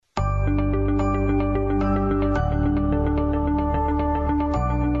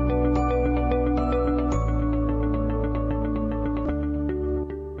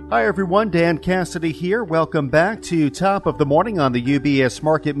Hi everyone, Dan Cassidy here. Welcome back to Top of the Morning on the UBS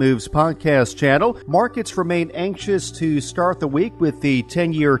Market Moves podcast channel. Markets remain anxious to start the week with the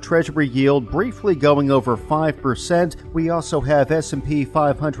 10-year Treasury yield briefly going over 5%. We also have S&P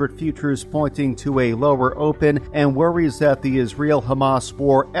 500 futures pointing to a lower open and worries that the Israel-Hamas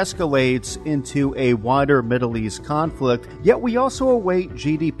war escalates into a wider Middle East conflict. Yet we also await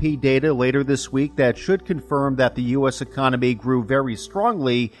GDP data later this week that should confirm that the U.S. economy grew very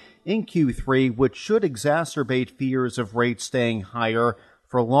strongly in Q3, which should exacerbate fears of rates staying higher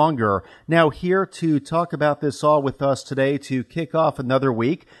for longer. Now, here to talk about this all with us today to kick off another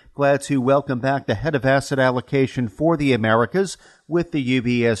week, glad to welcome back the head of Asset Allocation for the Americas with the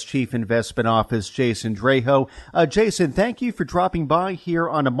UBS Chief Investment Office, Jason Draho. Jason, thank you for dropping by here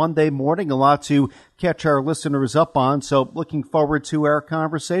on a Monday morning. A lot to catch our listeners up on, so looking forward to our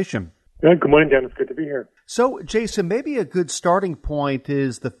conversation. Yeah, good morning, Dan. It's good to be here. So, Jason, maybe a good starting point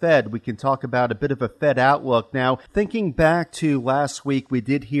is the Fed. We can talk about a bit of a Fed outlook. Now, thinking back to last week, we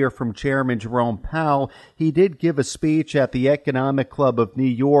did hear from Chairman Jerome Powell. He did give a speech at the Economic Club of New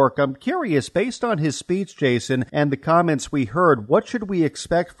York. I'm curious, based on his speech, Jason, and the comments we heard, what should we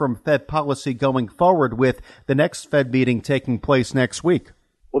expect from Fed policy going forward with the next Fed meeting taking place next week?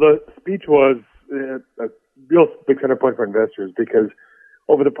 Well, the speech was a real big center point for investors because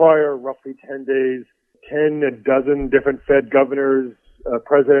over the prior roughly 10 days, a dozen different Fed governors,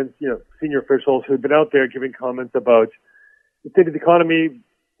 presidents, senior officials who've been out there giving comments about the state of the economy,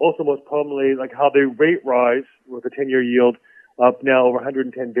 also most prominently, like how the rate rise with the 10-year yield up now over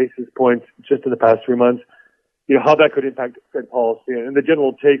 110 basis points just in the past 3 months, how that could impact Fed policy. And the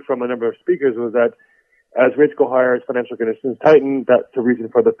general take from a number of speakers was that as rates go higher, as financial conditions tighten, that's a reason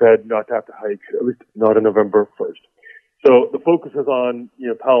for the Fed not to have to hike, at least not on November 1st. So the focus is on,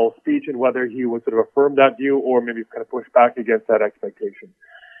 Powell's speech and whether he would sort of affirm that view or maybe kind of push back against that expectation.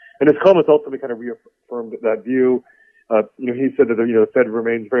 And his comments ultimately kind of reaffirmed that view. He said that, the Fed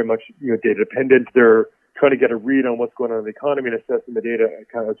remains very much, data dependent. They're trying to get a read on what's going on in the economy and assessing the data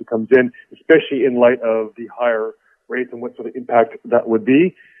kind of as it comes in, especially in light of the higher rates and what sort of impact that would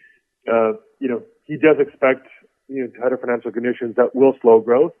be. He does expect, tighter financial conditions that will slow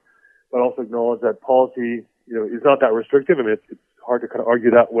growth, but also acknowledge that policy is not that restrictive. I mean, it's hard to kind of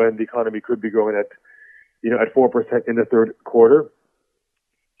argue that when the economy could be growing at 4% in the third quarter.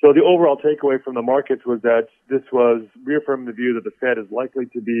 So the overall takeaway from the markets was that this was reaffirming the view that the Fed is likely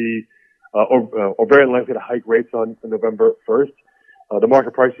to be, or very likely to hike rates on November 1st. The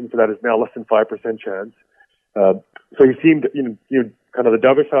market pricing for that is now less than 5% chance. So he seemed, kind of the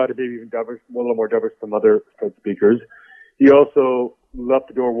dovish side, maybe even dovish, a little more dovish than other Fed speakers. He also left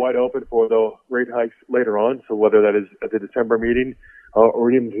the door wide open for the rate hikes later on, so whether that is at the December meeting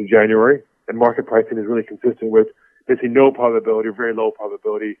or even to January. And market pricing is really consistent with basically no probability, or very low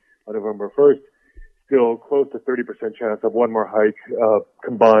probability on November 1st. Still close to 30% chance of one more hike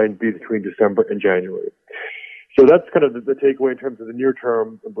combined between December and January. So that's kind of the takeaway in terms of the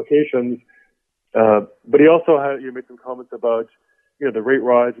near-term implications. But he also made some comments about the rate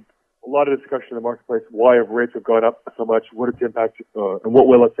rise. A lot of discussion in the marketplace, why have rates have gone up so much, what its impact, and what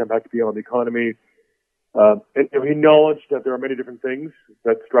will its impact be on the economy. And he acknowledged that there are many different things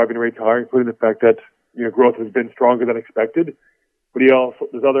that's driving rates higher, including the fact that, growth has been stronger than expected. But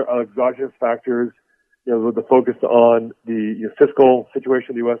there's other exogenous factors, with the focus on the fiscal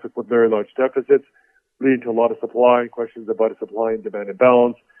situation in the U.S. with very large deficits, leading to a lot of supply and questions about a supply and demand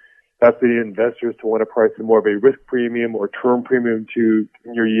imbalance. That's leading investors to want to price in more of a risk premium or term premium to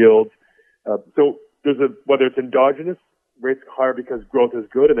your yields. So there's whether it's endogenous, rates higher because growth is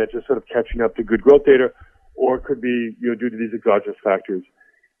good and that's just sort of catching up to good growth data, or it could be, due to these exogenous factors.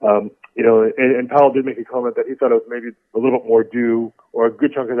 And Powell did make a comment that he thought it was maybe a little bit more due, or a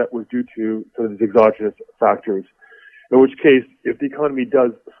good chunk of that was due to sort of these exogenous factors. In which case, if the economy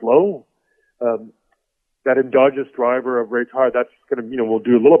does slow, that endogenous driver of rates higher, that's going to, will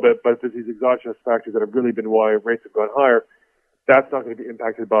do a little bit, but if there's these exogenous factors that have really been why rates have gone higher, that's not going to be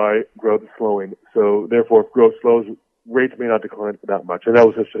impacted by growth slowing. So therefore, if growth slows, rates may not decline that much. And that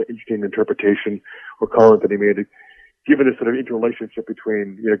was such an interesting interpretation or comment that he made, given this sort of interrelationship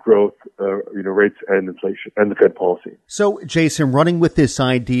between growth, rates and inflation and the Fed policy. So, Jason, running with this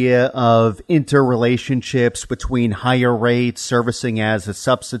idea of interrelationships between higher rates servicing as a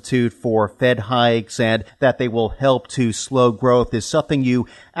substitute for Fed hikes and that they will help to slow growth is something you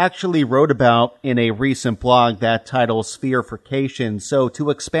actually wrote about in a recent blog that titles Spherification. So to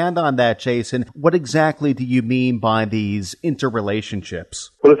expand on that, Jason, what exactly do you mean by these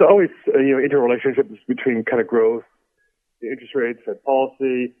interrelationships? Well, there's always, interrelationships between kind of growth, the interest rates, Fed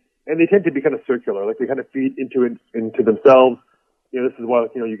policy, and they tend to be kind of circular, like they kind of feed into themselves. this is why,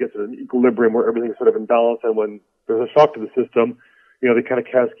 you get to an equilibrium where everything's sort of in balance, and when there's a shock to the system, they kind of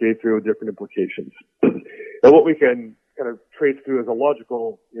cascade through different implications. And what we can kind of trace through as a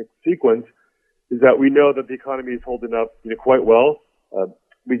logical sequence is that we know that the economy is holding up quite well.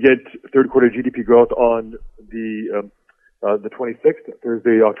 We get third quarter GDP growth on the 26th,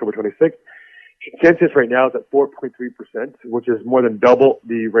 Thursday, October 26th. Consensus right now is at 4.3%, which is more than double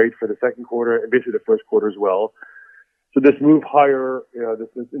the rate for the second quarter and basically the first quarter as well. So this move higher, this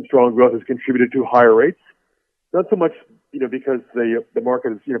strong growth has contributed to higher rates. Not so much, because the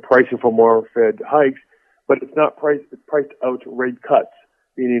market is, pricing for more Fed hikes, but it's priced out rate cuts,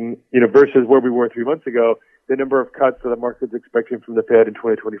 meaning, versus where we were 3 months ago, the number of cuts that the market is expecting from the Fed in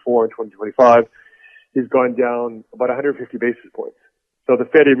 2024 and 2025 has gone down about 150 basis points. So the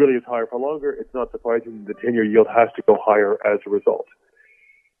Fed really is higher for longer. It's not surprising the 10-year yield has to go higher as a result.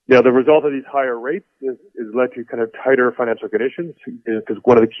 Now, the result of these higher rates is led to kind of tighter financial conditions, because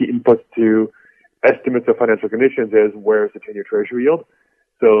one of the key inputs to estimates of financial conditions is where's the 10-year Treasury yield.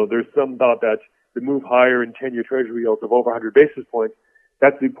 So there's some thought that the move higher in 10-year Treasury yields of over 100 basis points,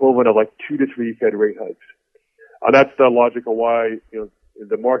 that's the equivalent of like 2 to 3 Fed rate hikes. That's the logic of why,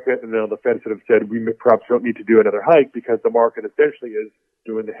 the market and the Fed sort of said we perhaps don't need to do another hike, because the market essentially is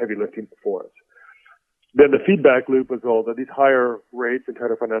doing the heavy lifting for us. Then the feedback loop is all that these higher rates and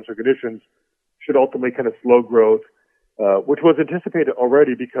tighter financial conditions should ultimately kind of slow growth, which was anticipated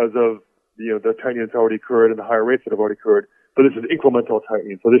already because of the tightening that's already occurred and the higher rates that have already occurred. But this is incremental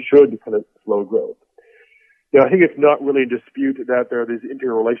tightening, so this should kind of slow growth. Now, I think it's not really in dispute that there are these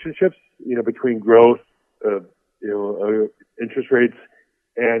interrelationships, between growth, interest rates,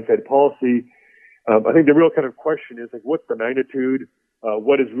 and Fed policy. I think the real kind of question is like, what's the magnitude?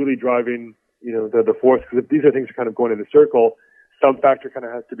 What is really driving, the force? Because if these are things that are kind of going in a circle, some factor kind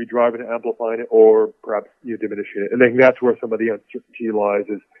of has to be driving it, amplifying it, or perhaps diminishing it. And I think that's where some of the uncertainty lies.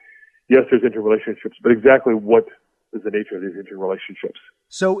 Is yes, there's interrelationships, but exactly what is the nature of these interrelationships?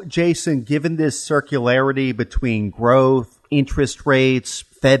 So, Jason, given this circularity between growth, interest rates,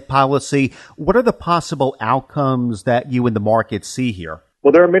 Fed policy, what are the possible outcomes that you in the market see here?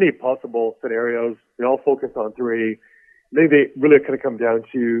 Well, there are many possible scenarios. They all focus on three. I think they really kind of come down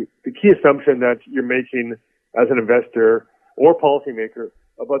to the key assumption that you're making as an investor or policymaker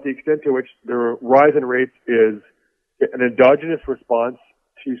about the extent to which the rise in rates is an endogenous response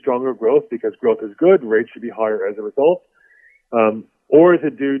to stronger growth, because growth is good, rates should be higher as a result, or is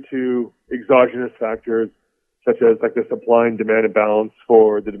it due to exogenous factors such as like the supply and demand imbalance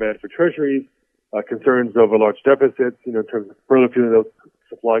for the demand for treasuries, concerns over large deficits, in terms of further fueling those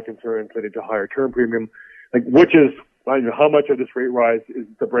supply concerns leading to higher term premium, how much of this rate rise is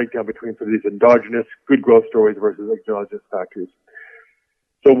the breakdown between sort of these endogenous good growth stories versus exogenous factors.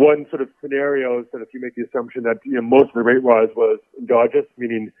 So one sort of scenario is that if you make the assumption that most of the rate rise was endogenous,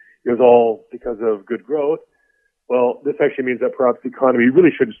 meaning it was all because of good growth, well, this actually means that perhaps the economy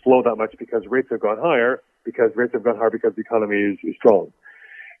really shouldn't slow that much because rates have gone higher, because the economy is strong.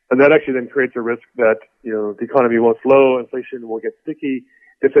 And that actually then creates a risk that, the economy won't slow, inflation will get sticky.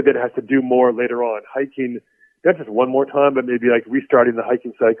 If it then has to do more later on, hiking, not just one more time, but maybe like restarting the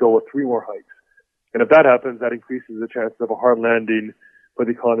hiking cycle with 3 more hikes. And if that happens, that increases the chances of a hard landing for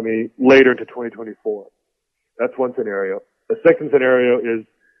the economy later into 2024. That's one scenario. The second scenario is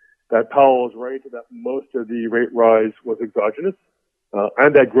that Powell is right that most of the rate rise was exogenous,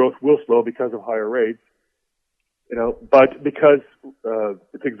 and that growth will slow because of higher rates. But because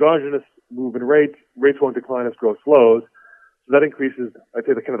it's exogenous move in rates won't decline as growth slows. So that increases, I'd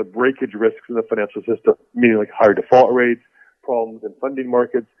say, the kind of the breakage risks in the financial system, meaning like higher default rates, problems in funding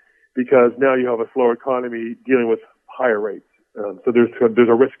markets, because now you have a slower economy dealing with higher rates. So there's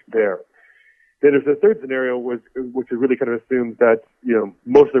a risk there. Then there's a third scenario, which is really kind of assumes that,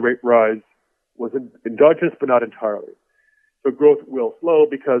 most of the rate rise was endogenous, but not entirely. So growth will slow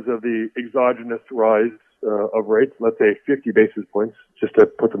because of the exogenous rise of rates, let's say 50 basis points, just to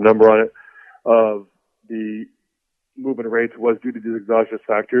put some number on it, of the movement of rates was due to these exogenous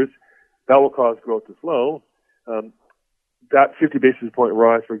factors. That will cause growth to slow. That 50 basis point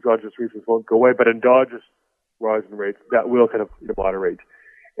rise for exogenous reasons won't go away, but endogenous rise in rates, that will kind of moderate.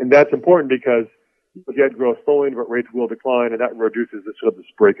 And that's important because you get growth slowing, but rates will decline, and that reduces the sort of this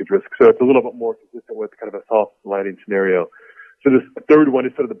breakage risk. So it's a little bit more consistent with kind of a soft landing scenario. So this third one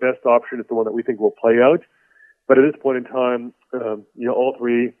is sort of the best option. It's the one that we think will play out. But at this point in time, all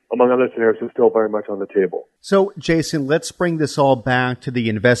three, among other scenarios, are still very much on the table. So, Jason, let's bring this all back to the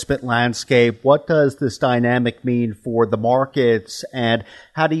investment landscape. What does this dynamic mean for the markets, and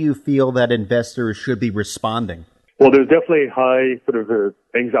how do you feel that investors should be responding? Well, there's definitely high sort of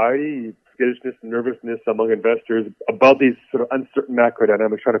anxiety, skittishness and nervousness among investors about these sort of uncertain macro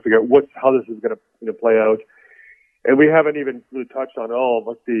dynamics, trying to figure out how this is going to play out. And we haven't even really touched on all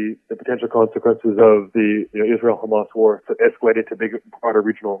what the potential consequences of the Israel-Hamas war that escalated to big, broader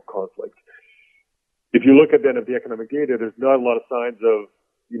regional conflicts. If you look at then at the economic data, there's not a lot of signs of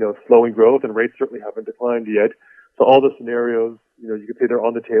slowing growth, and rates certainly haven't declined yet. So all the scenarios, you could say they're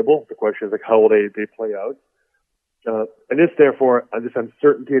on the table. The question is how will they play out? And this, therefore, this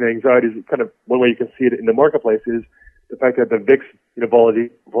uncertainty and anxiety is kind of one way you can see it in the marketplace is the fact that the VIX,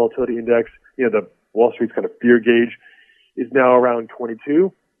 volatility index, the Wall Street's kind of fear gauge is now around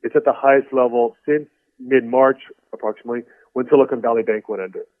 22. It's at the highest level since mid-March, approximately, when Silicon Valley Bank went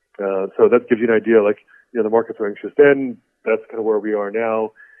under. So that gives you an idea, the markets were anxious then. That's kind of where we are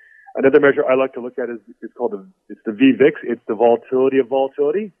now. Another measure I like to look at is called the VVIX. It's the volatility of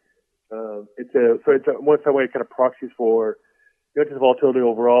volatility. It's one way kind of proxies for not just volatility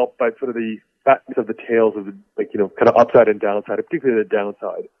overall, but sort of the fatness of the tails of the kind of upside and downside, particularly the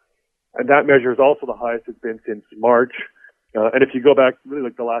downside. And that measure is also the highest it's been since March. And if you go back really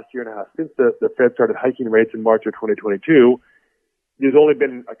the last year and a half since the Fed started hiking rates in March of 2022, there's only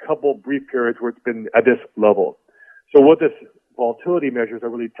been a couple brief periods where it's been at this level. So what this volatility measures are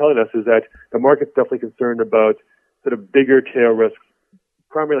really telling us is that the market's definitely concerned about sort of bigger tail risks,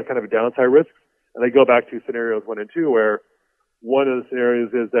 primarily kind of downside risks. And they go back to scenarios 1 and 2, where one of the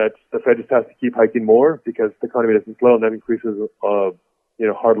scenarios is that the Fed just has to keep hiking more because the economy doesn't slow, and that increases,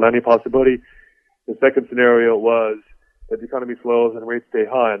 hard landing possibility. The second scenario was that the economy slows and rates stay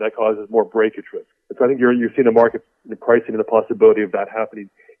high, and that causes more breakage risk. And so I think you're seeing the market pricing in the possibility of that happening,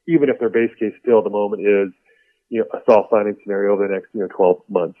 even if their base case still at the moment is, a soft landing scenario over the next, 12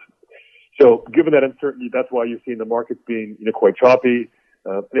 months. So given that uncertainty, that's why you're seeing the markets being, quite choppy.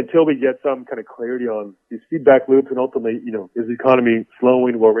 And until we get some kind of clarity on these feedback loops and ultimately, is the economy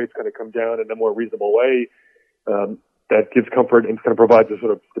slowing? Will rates kind of come down in a more reasonable way? That gives comfort and kind of provides a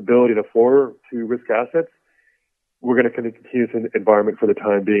sort of stability and a floor to risk assets. We're going to kind of continue this environment for the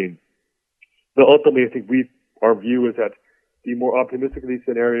time being. But ultimately, I think our view is that the more optimistic of these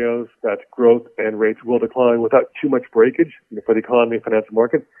scenarios, that growth and rates will decline without too much breakage for the economy and financial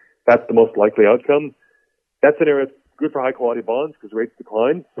markets. That's the most likely outcome. That scenario is good for high quality bonds because rates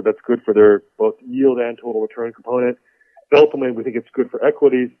decline, so that's good for their both yield and total return component. But ultimately, we think it's good for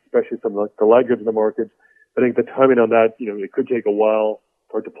equities, especially some of the laggards in the markets. I think the timing on that, it could take a while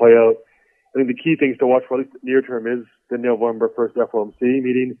for it to play out. I think the key things to watch for, at least near term, is the November 1st FOMC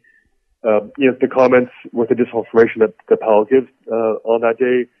meeting. The comments with the additional information that Powell gives on that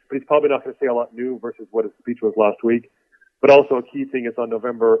day, but he's probably not going to say a lot new versus what his speech was last week. But also a key thing is on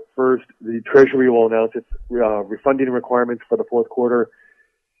November 1st, the Treasury will announce its refunding requirements for the fourth quarter.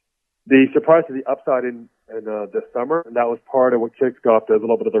 The surprise to the upside in the summer, and that was part of what kicked off a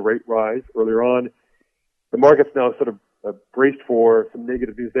little bit of the rate rise earlier on. The market's now sort of braced for some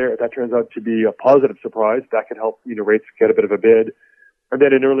negative news there. If that turns out to be a positive surprise, that could help rates get a bit of a bid. And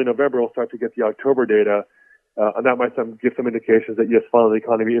then in early November, we'll start to get the October data, and that might give some indications that, yes, finally the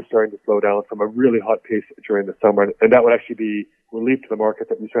economy is starting to slow down from a really hot pace during the summer. And that would actually be relief to the market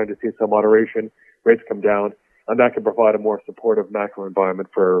that we're starting to see some moderation, rates come down, and that can provide a more supportive macro environment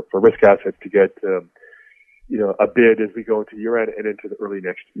for risk assets to get, a bid as we go into year end and into the early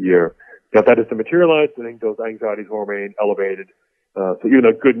next year. Now, if that is to materialize, I think those anxieties will remain elevated. So even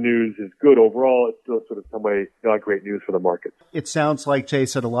though good news is good overall, it's still sort of some way not great news for the markets. It sounds like,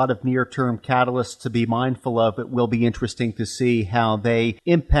 Jason, a lot of near-term catalysts to be mindful of. It will be interesting to see how they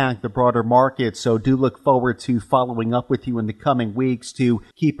impact the broader market. So do look forward to following up with you in the coming weeks to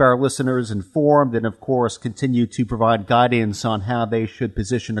keep our listeners informed and, of course, continue to provide guidance on how they should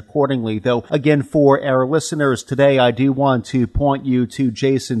position accordingly. Though, again, for our listeners today, I do want to point you to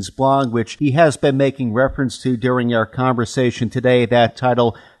Jason's blog, which he has been making reference to during our conversation today. That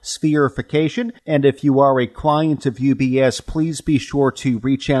title, Spherification. And if you are a client of UBS, please be sure to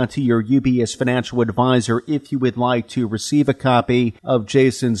reach out to your UBS financial advisor if you would like to receive a copy of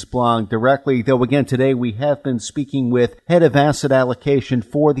Jason's blog directly. Though again, today we have been speaking with Head of Asset Allocation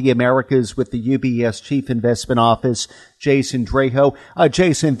for the Americas with the UBS Chief Investment Office, Jason Draho.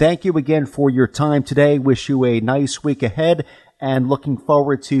 Jason, thank you again for your time today. Wish you a nice week ahead and looking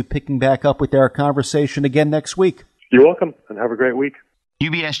forward to picking back up with our conversation again next week. You're welcome, and have a great week.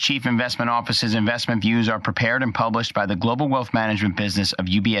 UBS Chief Investment Office's investment views are prepared and published by the global wealth management business of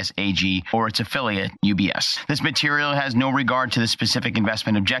UBS AG or its affiliate, UBS. This material has no regard to the specific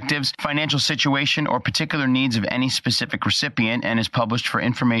investment objectives, financial situation, or particular needs of any specific recipient and is published for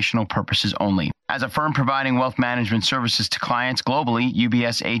informational purposes only. As a firm providing wealth management services to clients globally,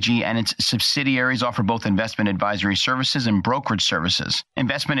 UBS AG and its subsidiaries offer both investment advisory services and brokerage services.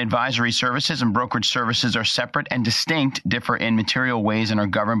 Investment advisory services and brokerage services are separate and distinct, differ in material ways, and are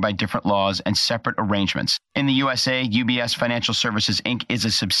governed by different laws and separate arrangements. In the USA, UBS Financial Services Inc. is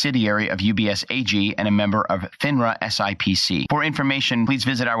a subsidiary of UBS AG and a member of FINRA SIPC. For information, please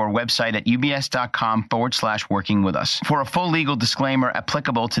visit our website at ubs.com/working with us. For a full legal disclaimer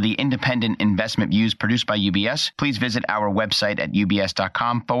applicable to the independent investment views produced by UBS, please visit our website at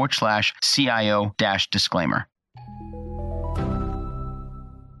ubs.com/CIO-disclaimer.